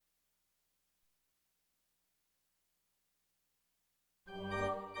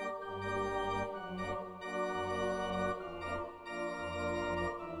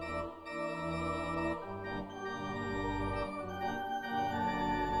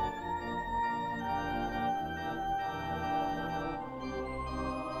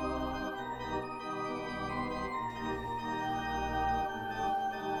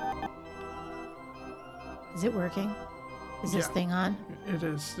Is it working? Is this thing on? It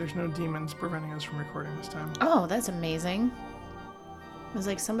is. There's no demons preventing us from recording this time. Oh, that's amazing. It was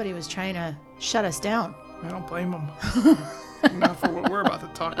like somebody was trying to shut us down. I don't blame them. Not for what we're about to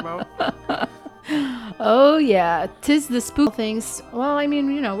talk about. Oh, yeah. 'Tis the spook things. Well, I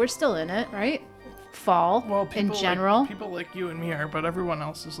mean, we're still in it, right? Fall, Well, in general. people like you and me are, but everyone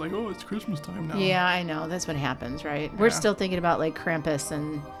else is like, oh, it's Christmas time now. Yeah, I know. That's what happens, right? We're still thinking about, like, Krampus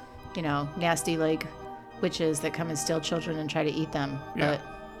and, nasty, like, witches that come and steal children and try to eat them. Yeah.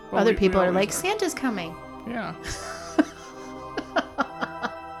 But other people are like, Santa's coming. Yeah.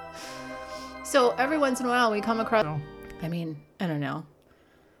 So every once in a while we come across... So, I mean, I don't know.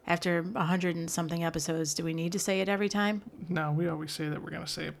 After 100 and something episodes, do we need to say it every time? no, we always say that we're going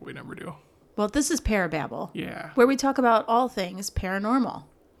to say it, but we never do. Well, this is Parababble. Yeah. Where we talk about all things paranormal,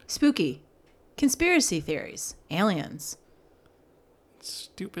 spooky, conspiracy theories, aliens.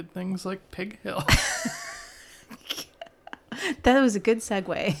 Stupid things like Pig Hill. That was a good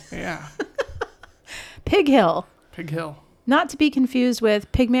segue. Yeah. Pig Hill. Pig Hill. Not to be confused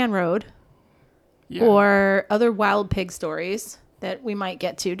with Pigman Road or other wild pig stories that we might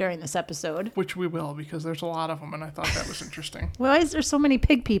get to during this episode. Which we will, because there's a lot of them, and I thought that was interesting. Why is there so many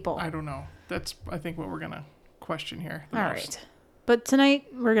pig people? I don't know. That's, I think, what we're going to question here. All right. But tonight,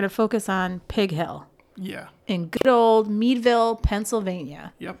 we're going to focus on Pig Hill. Yeah. In good old Meadville,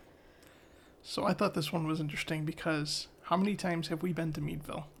 Pennsylvania. Yep. So I thought this one was interesting because how many times have we been to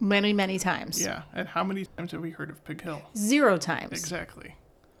Meadville? Many, many times. Yeah. And how many times have we heard of Pig Hill? 0 times. Exactly.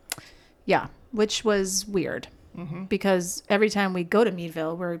 Yeah. Which was weird. Mm-hmm. Because every time we go to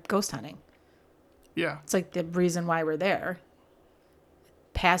Meadville, we're ghost hunting. Yeah. It's like the reason why we're there.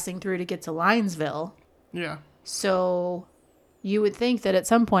 Passing through to get to Linesville. Yeah. So you would think that at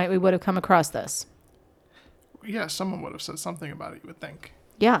some point we would have come across this. Yeah, someone would have said something about it, you would think.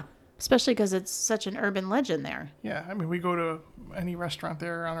 Yeah. Especially because it's such an urban legend there. Yeah. I mean, we go to any restaurant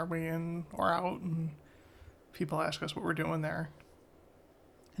there on our way in or out, and people ask us what we're doing there.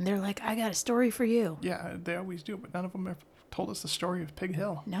 And they're like, I got a story for you. Yeah, they always do, but none of them have told us the story of Pig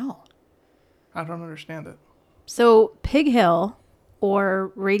Hill. No. I don't understand it. So Pig Hill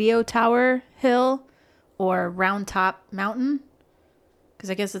or Radio Tower Hill or Round Top Mountain,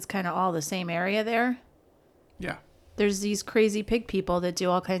 because I guess it's kind of all the same area there. Yeah. There's these crazy pig people that do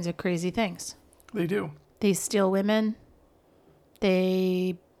all kinds of crazy things. They do. They steal women.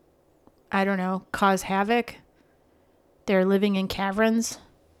 They, I don't know, cause havoc. They're living in caverns.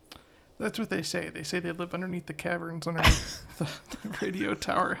 That's what they say. They say they live underneath the caverns underneath the Radio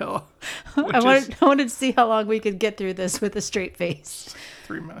Tower Hill. I wanted to see how long we could get through this with a straight face.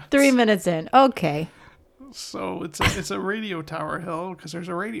 3 minutes. 3 minutes in. Okay. So it's a radio tower hill because there's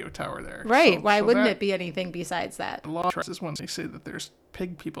a radio tower there. Right. So, Why wouldn't it be anything besides that? The law is when they say that there's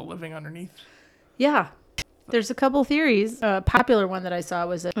pig people living underneath. Yeah. There's a couple theories. A popular one that I saw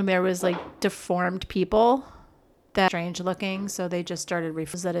was that when there was like deformed people that strange looking, so they just started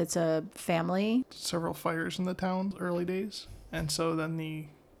referring that it's a family. Several fires in the town early days, and so then the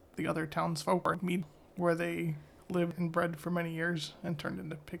other townsfolk are meet where they lived and bred for many years and turned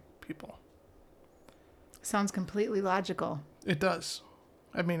into pig people. Sounds completely logical. It does.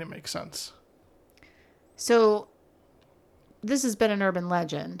 I mean, it makes sense. So this has been an urban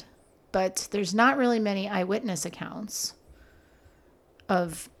legend, but there's not really many eyewitness accounts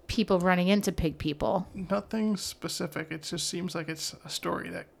of people running into pig people. Nothing specific. It just seems like it's a story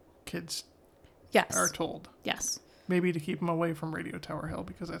that kids are told. Yes. Maybe to keep them away from Radio Tower Hill,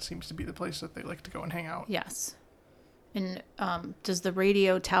 because that seems to be the place that they like to go and hang out. Yes. And does the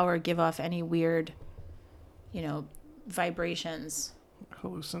radio tower give off any weird, vibrations?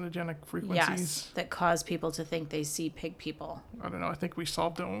 Hallucinogenic frequencies? Yes, that cause people to think they see pig people. I don't know. I think we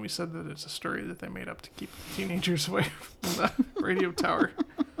solved it when we said that it's a story that they made up to keep teenagers away from the radio tower.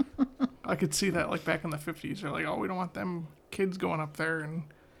 I could see that, like, back in the 50s. They're like, oh, we don't want them kids going up there and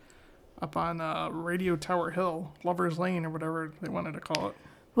up on Radio Tower Hill, Lover's Lane, or whatever they wanted to call it.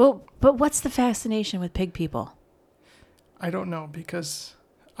 Well, but what's the fascination with pig people? I don't know, because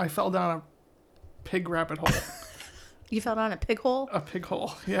I fell down a pig rabbit hole. You fell down a pig hole? A pig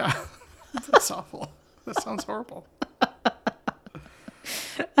hole, yeah. That's awful. That sounds horrible.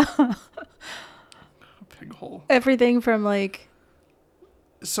 A pig hole. Everything from, like...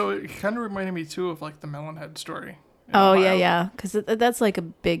 So it kind of reminded me, too, of, like, the Melonhead story. Oh, Ohio. Yeah. Because that's, like, a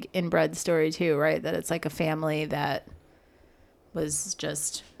big inbred story, too, right? That it's, like, a family that was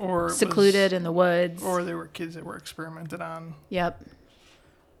just secluded in the woods. Or they were kids that were experimented on. Yep.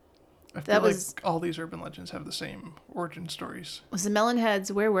 I feel like all these urban legends have the same origin stories. Was the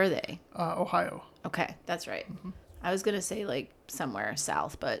Melonheads, where were they? Ohio. Okay, that's right. Mm-hmm. I was going to say, like, somewhere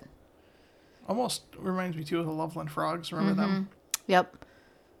south, but... almost reminds me too of the Loveland Frogs. Remember them? Yep.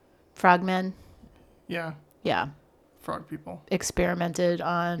 Frogmen. Yeah, Yeah. frog people. Experimented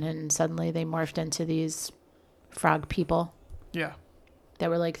on, and suddenly they morphed into these frog people Yeah, that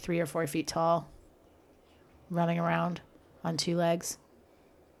were like 3 or 4 feet tall, running around on 2 legs.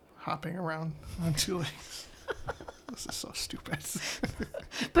 hopping around on 2 legs. This is so stupid.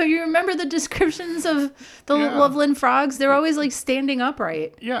 But you remember the descriptions of the Yeah. Loveland frogs? They're always like standing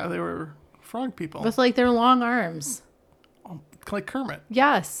upright Yeah, they were frog people. with like their long arms. Like Kermit.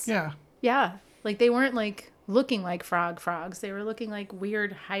 Yes. Yeah. Yeah. Like they weren't like looking like frogs. They were looking like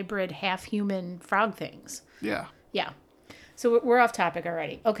weird hybrid half human frog things. Yeah. Yeah. So we're off topic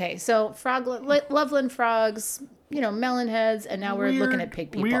already. Okay. So Loveland frogs, melon heads, and now we're looking at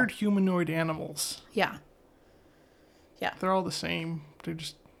pig people. Weird humanoid animals. Yeah. Yeah. They're all the same. They're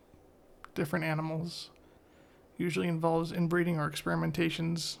just different animals. Usually involves inbreeding or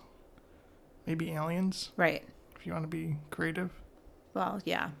experimentations. Maybe aliens, Right. if you want to be creative. Well,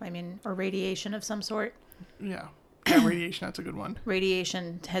 yeah. I mean, or radiation of some sort. Yeah. Yeah, radiation, that's a good one.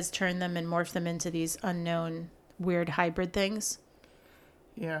 Radiation has turned them and morphed them into these unknown weird hybrid things.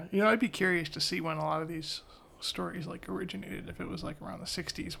 Yeah. I'd be curious to see when a lot of these stories like originated, if it was like around the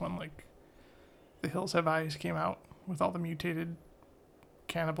 60s when like The Hills Have Eyes came out with all the mutated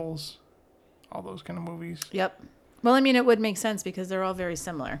cannibals, all those kind of movies. Yep. Well, I mean, it would make sense because they're all very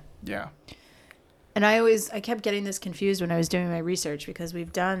similar. Yeah. And I kept getting this confused when I was doing my research because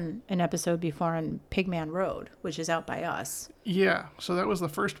we've done an episode before on Pigman Road, which is out by us. Yeah. So that was the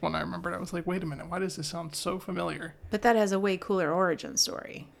first one I remembered. I was like, wait a minute, why does this sound so familiar? But that has a way cooler origin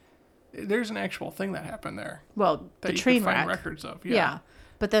story. There's an actual thing that happened there. Well, That the you train can find wreck. records of. Yeah.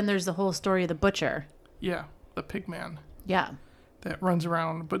 But then there's the whole story of the butcher. Yeah. The pig man Yeah. that runs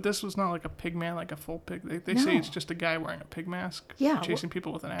around. But this was not like a pig man, like a full pig. They say it's just a guy wearing a pig mask. Yeah, Chasing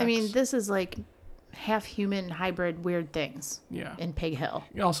people with an axe. I mean, this is like half human hybrid weird things Yeah. in Pig Hill.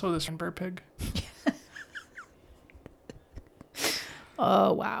 Also, this bear pig.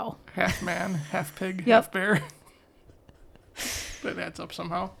 Oh, wow. Half man, half pig, Yep. half bear. That adds up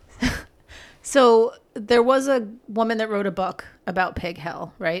somehow. So there was a woman that wrote a book about Pig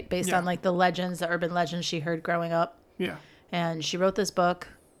Hill, right? Based Yeah. on like the legends, the urban legends she heard growing up. Yeah. And she wrote this book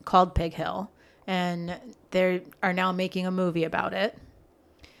called Pig Hill. And they are now making a movie about it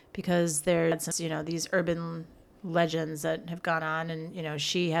because there's, these urban legends that have gone on. And,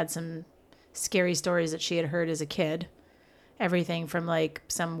 she had some scary stories that she had heard as a kid. Everything from like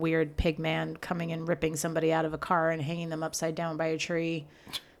some weird pig man coming and ripping somebody out of a car and hanging them upside down by a tree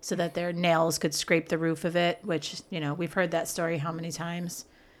so that their nails could scrape the roof of it, which, we've heard that story how many times,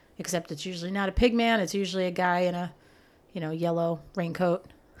 except it's usually not a pig man. It's usually a guy in a, yellow raincoat.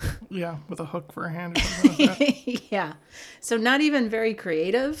 Yeah, with a hook for a hand or something like that. Yeah. So not even very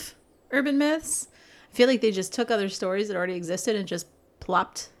creative urban myths. I feel like they just took other stories that already existed and just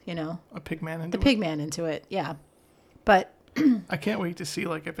plopped, A pig man into the pig man into it. Yeah. But I can't wait to see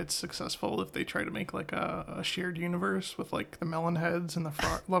like if it's successful, if they try to make like a shared universe with like the melon heads and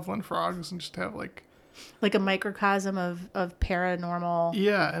the Loveland frogs and just have like a microcosm of paranormal.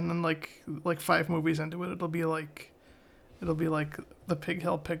 yeah, and then like 5 movies into it, it'll be like the Pig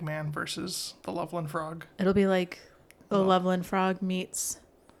Hill Pig Man versus the Loveland Frog. It'll be like the Loveland Frog meets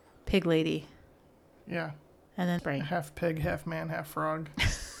Pig Lady. Yeah. And then brain. Half pig, half man, half frog.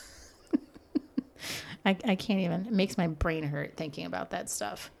 I can't even. It makes my brain hurt thinking about that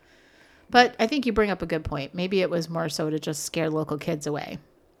stuff. But I think you bring up a good point. Maybe it was more so to just scare local kids away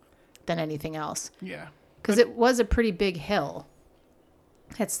than anything else. Yeah. Because it was a pretty big hill.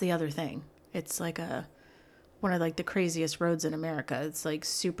 That's the other thing. It's like one of like the craziest roads in America. It's like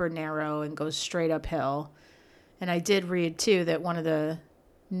super narrow and goes straight uphill. And I did read too that one of the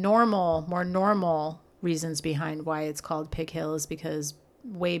more normal reasons behind why it's called Pig Hill is because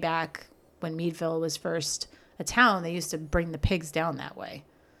way back when Meadville was first a town, they used to bring the pigs down that way.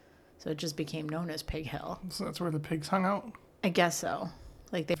 So it just became known as Pig Hill. So that's where the pigs hung out? I guess so.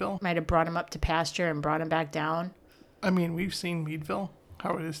 Like they Phil? might have brought them up to pasture and brought them back down. I mean, we've seen Meadville,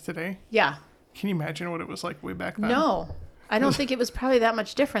 how it is today. Yeah. Can you imagine what it was like way back then? No. I don't think it was probably that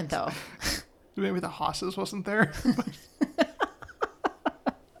much different though. Maybe the hosses wasn't there.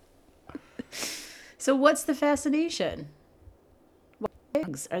 So what's the fascination?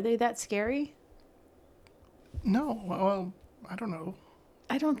 Pigs, are they that scary? No. Well, I don't know.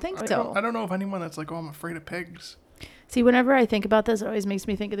 I don't think so. I don't know of anyone that's like, oh, I'm afraid of pigs. See, whenever I think about this, it always makes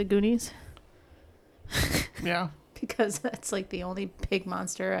me think of the Goonies. Yeah. Because that's like the only pig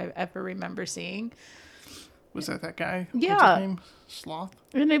monster I ever remember seeing. Was that guy? Yeah. What's his name? Sloth?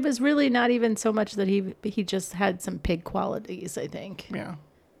 And it was really not even so much that he just had some pig qualities, I think. Yeah.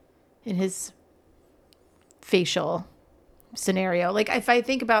 In his facial scenario. Like if I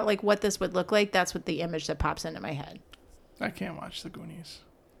think about like what this would look like, that's what the image that pops into my head. I can't watch the Goonies.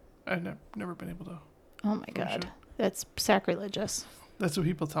 I've never been able to. Oh my God. That's sacrilegious. That's what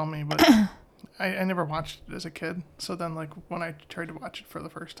people tell me, but I never watched it as a kid. So then like when I tried to watch it for the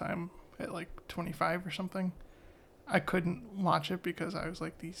first time at like 25 or something, I couldn't watch it because I was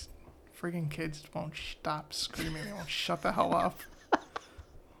like, these friggin' kids won't stop screaming. They won't shut the hell up.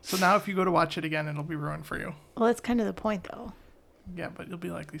 So now if you go to watch it again, it'll be ruined for you. Well, that's kind of the point though. Yeah, but you'll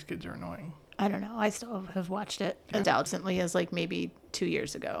be like, these kids are annoying. I don't know. I still have watched it as recently as like maybe 2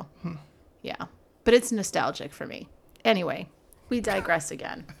 years ago. Yeah. But it's nostalgic for me. Anyway, we digress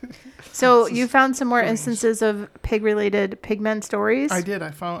again. So you found some more instances of pig-related pigmen stories? I did. I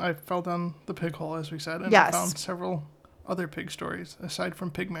fell down the pig hole, as we said, and Yes. I found several other pig stories, aside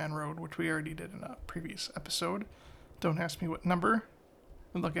from Pigman Road, which we already did in a previous episode. Don't ask me what number.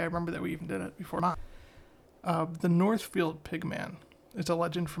 And look, I remember that we even did it before. The Northfield Pigman is a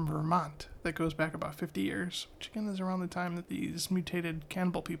legend from Vermont that goes back about 50 years, which again is around the time that these mutated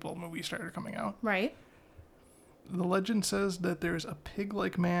cannibal people movies started coming out. Right. The legend says that there's a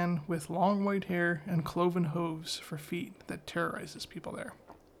pig-like man with long white hair and cloven hooves for feet that terrorizes people there.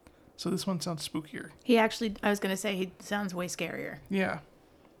 So this one sounds spookier. I was going to say, he sounds way scarier. Yeah.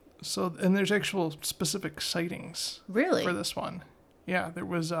 So, and there's actual specific sightings. Really? For this one. Yeah, there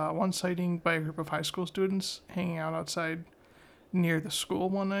was one sighting by a group of high school students hanging out outside near the school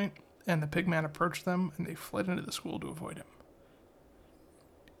one night, and the pigman approached them, and they fled into the school to avoid him.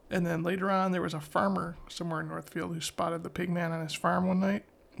 And then later on, there was a farmer somewhere in Northfield who spotted the pigman on his farm one night,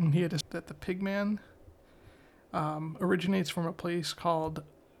 and he had said that the pigman originates from a place called,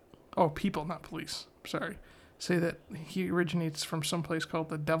 people, not police, sorry, say that he originates from some place called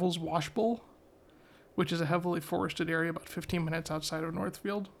the Devil's Washbowl, which is a heavily forested area about 15 minutes outside of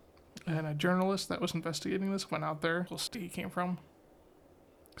Northfield. And a journalist that was investigating this went out there. We'll see he came from.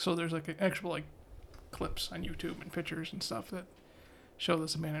 So there's like actual like clips on YouTube and pictures and stuff that show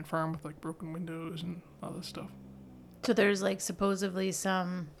this abandoned farm with like broken windows and all this stuff. So there's like supposedly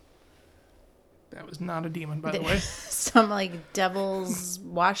some... That was not a demon, by the way. Some like devil's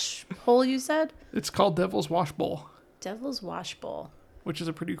wash hole, you said? It's called Devil's Washbowl. Devil's Wash Bowl. Which is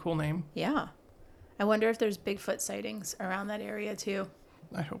a pretty cool name. Yeah. I wonder if there's Bigfoot sightings around that area too.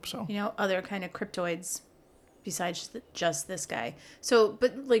 I hope so. You know, other kind of cryptoids besides just this guy. So,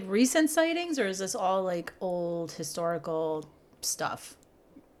 but like recent sightings, or is this all like old historical stuff?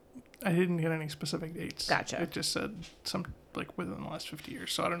 I didn't get any specific dates. Gotcha. It just said some like within the last 50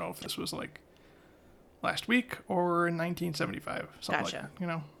 years. So I don't know if this was like last week or in 1975. Something Gotcha. like that, you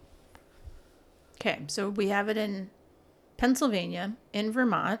know? Okay, so we have it in Pennsylvania, in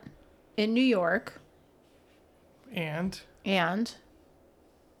Vermont, in New York, And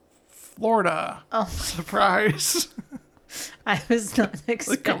Florida. Oh. Surprise. I was not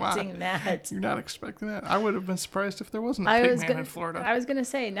Like, come on. expecting that. You're not expecting that? I would have been surprised if there wasn't a pigman in Florida. I was gonna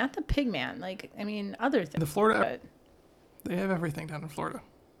say not the pig man, like I mean other things. The Florida, but they have everything down in Florida.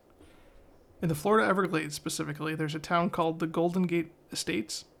 In the Florida Everglades specifically, there's a town called the Golden Gate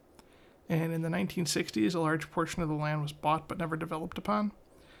Estates. And in the 1960s, a large portion of the land was bought but never developed upon.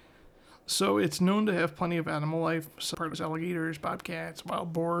 So it's known to have plenty of animal life, so part of alligators, bobcats,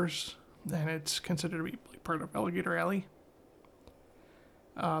 wild boars, and it's considered to be part of Alligator Alley.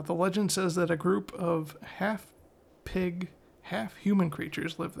 The legend says that a group of half-pig, half-human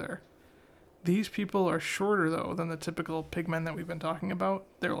creatures live there. These people are shorter, though, than the typical pigmen that we've been talking about.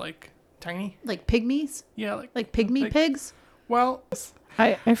 They're, like, tiny. like pygmies, Yeah, like pygmy pigs. Well,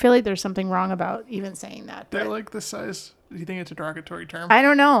 I feel like there's something wrong about even saying that. they're But like the size. Do you think it's a derogatory term? I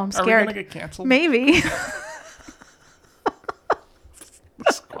don't know. I'm Are we scared. gonna get canceled? Maybe.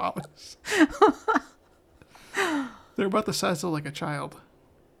 The Squallies. They're about the size of like a child.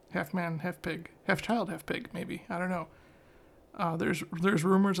 Half man, half pig. Half child, half pig, maybe. I don't know. There's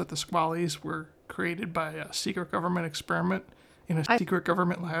rumors that the Squallies were created by a secret government experiment in a secret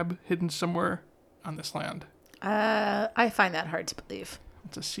government lab hidden somewhere on this land. I find that hard to believe.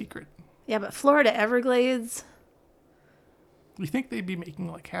 It's a secret. Yeah, but Florida Everglades. You think they'd be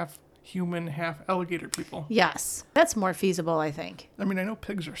making like half human, half alligator people? Yes, that's more feasible, I think. I mean, I know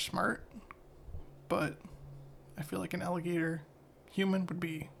pigs are smart, but I feel like an alligator human would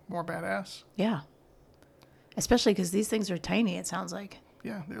be more badass. Yeah. Especially because these things are tiny, it sounds like.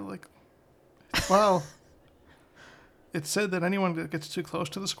 Yeah, they're like... Well, it's said that anyone that gets too close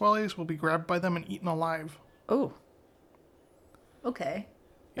to the Squallies will be grabbed by them and eaten alive. Oh. Okay.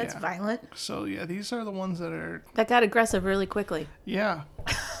 That's Yeah. violent. So, yeah, these are the ones that are... That got aggressive really quickly. Yeah.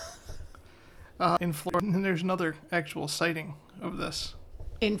 In Florida, and there's another actual sighting of this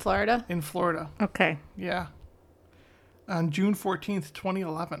In Florida? in Florida. Okay. Yeah. On June 14th,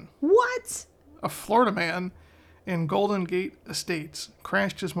 2011, What? a Florida man in Golden Gate Estates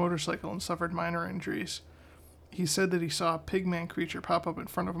crashed his motorcycle and suffered minor injuries. He said that he saw a pigman creature pop up in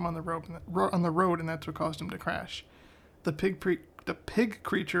front of him on the road, and that's what caused him to crash. The pig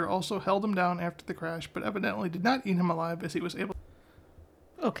creature also held him down after the crash, but evidently did not eat him alive as he was able.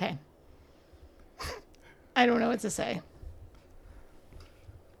 Okay. I don't know what to say.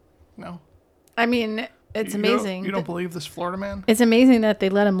 No. I mean, it's amazing. You don't believe this Florida man? It's amazing that they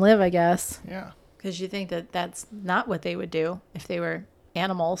let him live, I guess. Yeah. Because you think that that's not what they would do if they were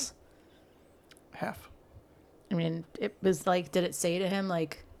animals. Half. I mean, it was like, did it say to him,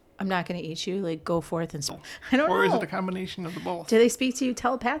 like, I'm not going to eat you, like, go forth and... I don't know. Or is it a combination of the both? Do they speak to you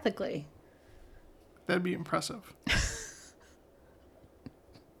telepathically? That'd be impressive.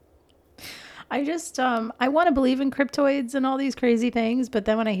 I just, I want to believe in cryptoids and all these crazy things, but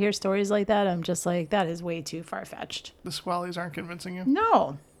then when I hear stories like that, I'm just like, that is way too far-fetched. The Squallies aren't convincing you?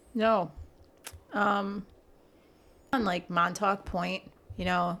 No. On, like, Montauk Point, you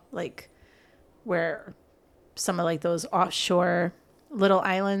know, like, where some of, like, those offshore little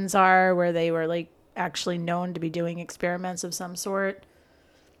islands are, where they were, like, actually known to be doing experiments of some sort.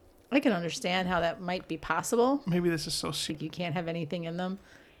 I can understand how that might be possible. Maybe this is so secret. You can't have anything in them.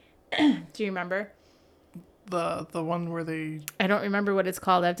 Do you remember? The one where they... I don't remember what it's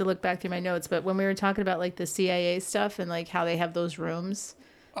called. I have to look back through my notes. But when we were talking about, like, the CIA stuff and, like, how they have those rooms...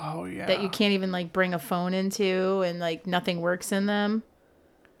 Oh, yeah. That you can't even, like, bring a phone into and, like, nothing works in them.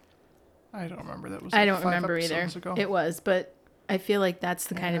 I don't remember. That was I like don't 5 remember either. episodes ago. It was, but I feel like that's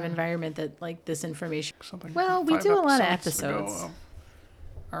the kind of Yeah. environment that, like, this information... Something Well, we 5 do a lot of episodes ago episodes. of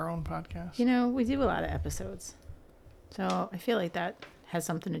our own podcast. You know, we do a lot of episodes. So I feel like that has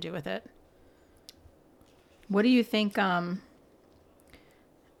something to do with it. What do you think, you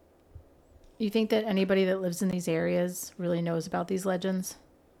think that anybody that lives in these areas really knows about these legends?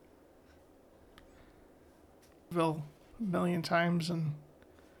 Meadville a million times, and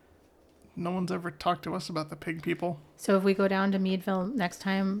no one's ever talked to us about the pig people. So if we go down to Meadville next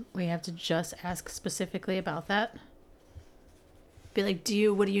time, we have to just ask specifically about that? Be like,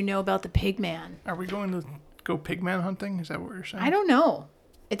 what do you know about the pig man? Are we going to go pigman hunting? Is that what you're saying? I don't know.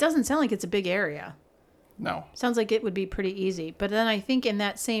 It doesn't sound like it's a big area. No. Sounds like it would be pretty easy. But then I think in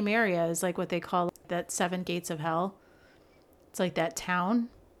that same area is like what they call that 7 gates of hell. It's like that town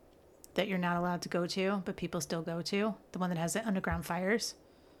that you're not allowed to go to, but people still go to. The one that has the underground fires.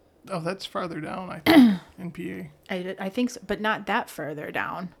 Oh, that's farther down, I think, in PA. I think so, but not that further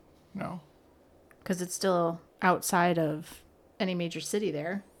down. No. Because it's still outside of any major city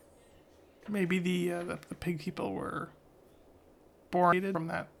there. Maybe the pig people were born from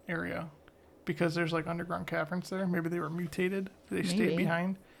that area because there's like underground caverns there. Maybe they were mutated. They stayed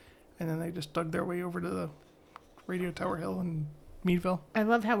behind, and then they just dug their way over to the Radio Tower Hill in Meadville. I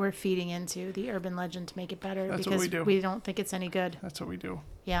love how we're feeding into the urban legend to make it better. That's because what we do. We don't think it's any good. That's what we do.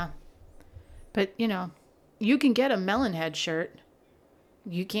 Yeah. But, you know, you can get a melon head shirt.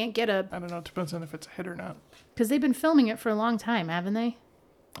 You can't get I don't know. It depends on if it's a hit or not. Because they've been filming it for a long time, haven't they?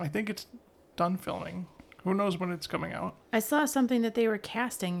 I think it's done filming. Who knows when it's coming out? I saw something that they were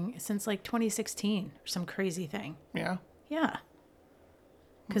casting since like 2016 or some crazy thing. Yeah. Yeah.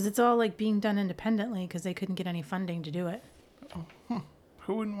 Because it's all like being done independently because they couldn't get any funding to do it.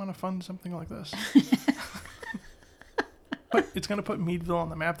 Who wouldn't want to fund something like this? But it's going to put Meadville on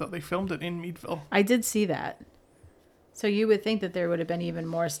the map, though. They filmed it in Meadville. I did see that. So you would think that there would have been even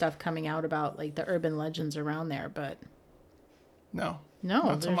more stuff coming out about like the urban legends around there, but No. no,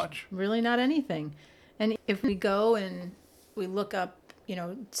 Not so there's much. really not anything. And if we go and we look up, you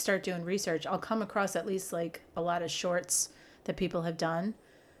know, start doing research, I'll come across at least like a lot of shorts that people have done.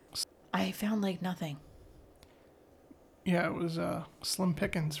 I found like nothing. Yeah, it was slim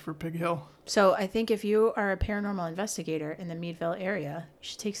pickings for Pig Hill. So I think if you are a paranormal investigator in the Meadville area, you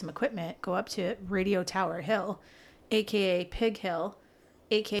should take some equipment, go up to Radio Tower Hill, aka Pig Hill,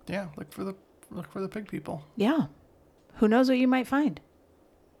 aka Yeah, look for the pig people. yeah. Who knows what you might find?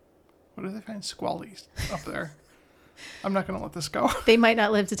 What do they find? Squallies up there. I'm not going to let this go. They might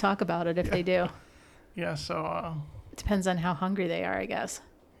not live to talk about it if they do. Yeah, so Depends on how hungry they are, I guess.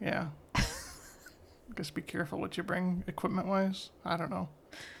 yeah. Guess be careful what you bring equipment wise. I don't know.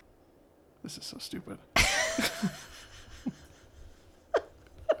 This is so stupid.